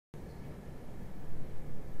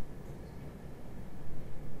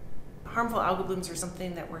Harmful algal blooms are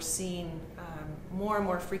something that we're seeing more and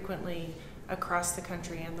more frequently across the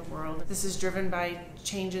country and the world. This is driven by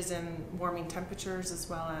changes in warming temperatures as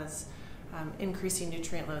well as increasing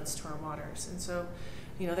nutrient loads to our waters. And so,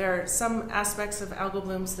 there are some aspects of algal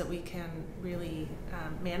blooms that we can really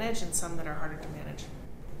manage and some that are harder to manage.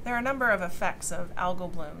 There are a number of effects of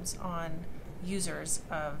algal blooms on users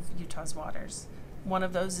of Utah's waters. One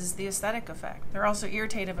of those is the aesthetic effect. There are also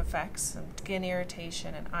irritative effects, skin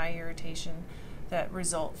irritation and eye irritation, that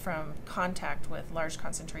result from contact with large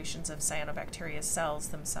concentrations of cyanobacteria cells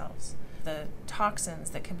themselves. The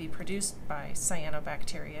toxins that can be produced by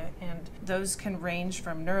cyanobacteria, and those can range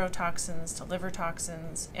from neurotoxins to liver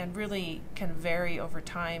toxins and really can vary over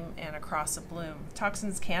time and across a bloom.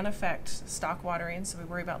 Toxins can affect stock watering, so we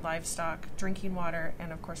worry about livestock, drinking water,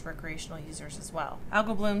 and of course recreational users as well.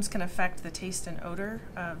 Algal blooms can affect the taste and odor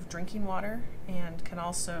of drinking water and can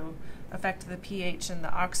also affect the pH and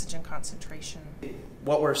the oxygen concentration.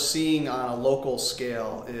 What we're seeing on a local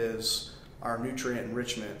scale is our nutrient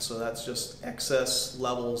enrichment. So that's just excess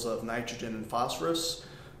levels of nitrogen and phosphorus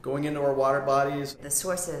going into our water bodies. The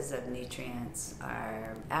sources of nutrients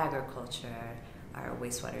are agriculture, our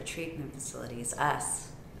wastewater treatment facilities,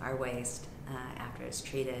 our waste after it's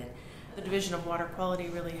treated. The Division of Water Quality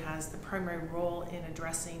really has the primary role in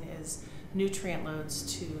addressing is nutrient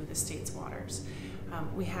loads to the state's waters.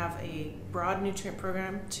 We have a broad nutrient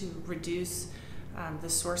program to reduce the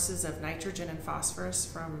sources of nitrogen and phosphorus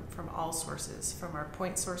from all sources. From our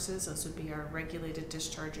point sources, those would be our regulated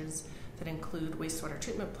discharges that include wastewater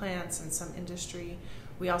treatment plants and some industry.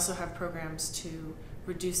 We also have programs to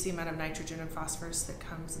reduce the amount of nitrogen and phosphorus that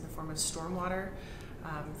comes in the form of stormwater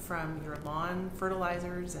from your lawn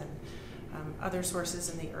fertilizers and other sources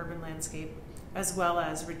in the urban landscape, as well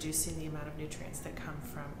as reducing the amount of nutrients that come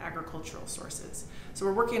from agricultural sources. So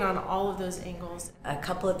we're working on all of those angles. A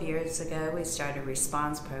couple of years ago, we started a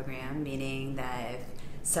response program, meaning that if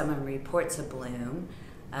someone reports a bloom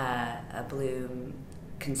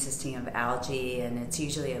consisting of algae, and it's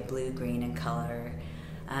usually a blue-green in color,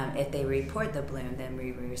 if they report the bloom, then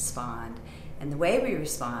we respond. And the way we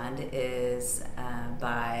respond is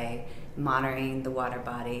by monitoring the water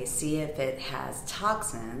body, see if it has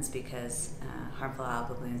toxins, because harmful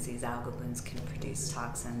algal blooms, these algal blooms can produce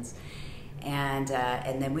toxins. And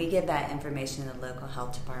then we give that information to the local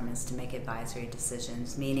health departments to make advisory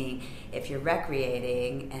decisions, meaning if you're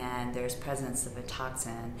recreating and there's presence of a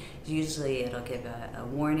toxin, usually it'll give a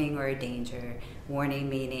warning or a danger. Warning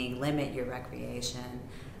meaning limit your recreation,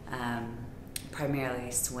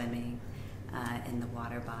 primarily swimming in the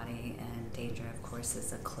water body, and danger, of course,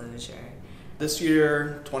 is a closure. This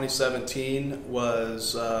year, 2017,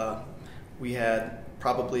 was we had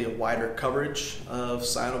probably a wider coverage of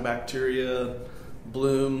cyanobacteria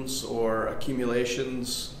blooms or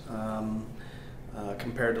accumulations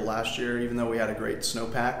compared to last year, even though we had a great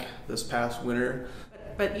snowpack this past winter.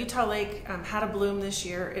 But Utah Lake had a bloom this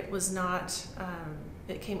year. It was not,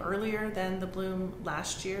 it came earlier than the bloom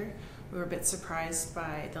last year. We were a bit surprised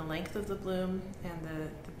by the length of the bloom and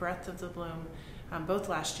the breadth of the bloom, both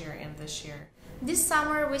last year and this year. This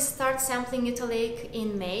summer we start sampling Utah Lake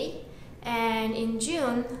in May, and in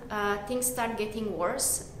June things start getting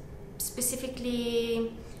worse,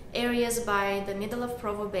 specifically areas by the middle of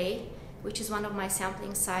Provo Bay, which is one of my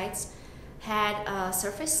sampling sites, had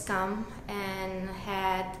surface scum and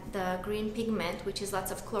had the green pigment, which is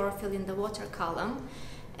lots of chlorophyll in the water column.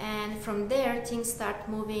 And from there, things start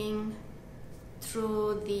moving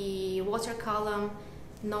through the water column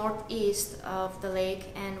northeast of the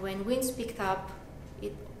lake, and when winds picked up,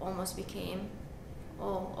 it almost became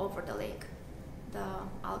all over the lake, the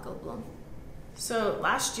algal bloom. So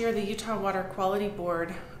last year, the Utah Water Quality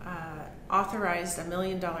Board authorized a $1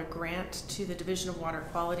 million grant to the Division of Water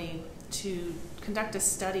Quality to conduct a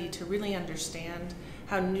study to really understand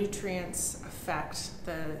how nutrients affect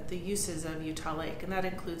the uses of Utah Lake, and that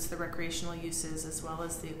includes the recreational uses as well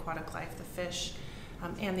as the aquatic life, the fish,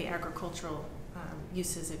 and the agricultural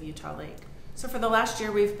uses of Utah Lake. So for the last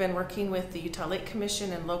year, we've been working with the Utah Lake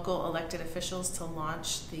Commission and local elected officials to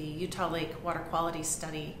launch the Utah Lake Water Quality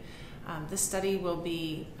Study. This study will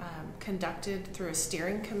be conducted through a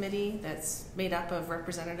steering committee that's made up of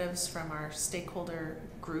representatives from our stakeholder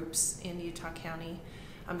groups in Utah County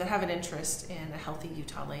that have an interest in a healthy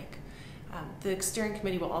Utah Lake. The steering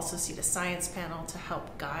committee will also seat a science panel to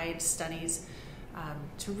help guide studies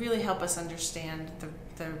to really help us understand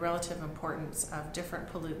the relative importance of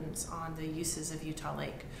different pollutants on the uses of Utah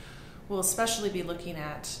Lake. We'll especially be looking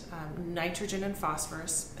at nitrogen and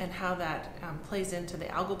phosphorus and how that plays into the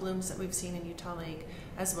algal blooms that we've seen in Utah Lake,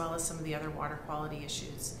 as well as some of the other water quality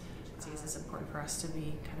issues. agencies, it's important for us to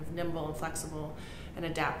be kind of nimble and flexible and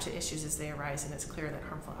adapt to issues as they arise, and it's clear that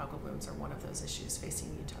harmful algal blooms are one of those issues facing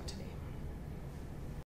Utah today.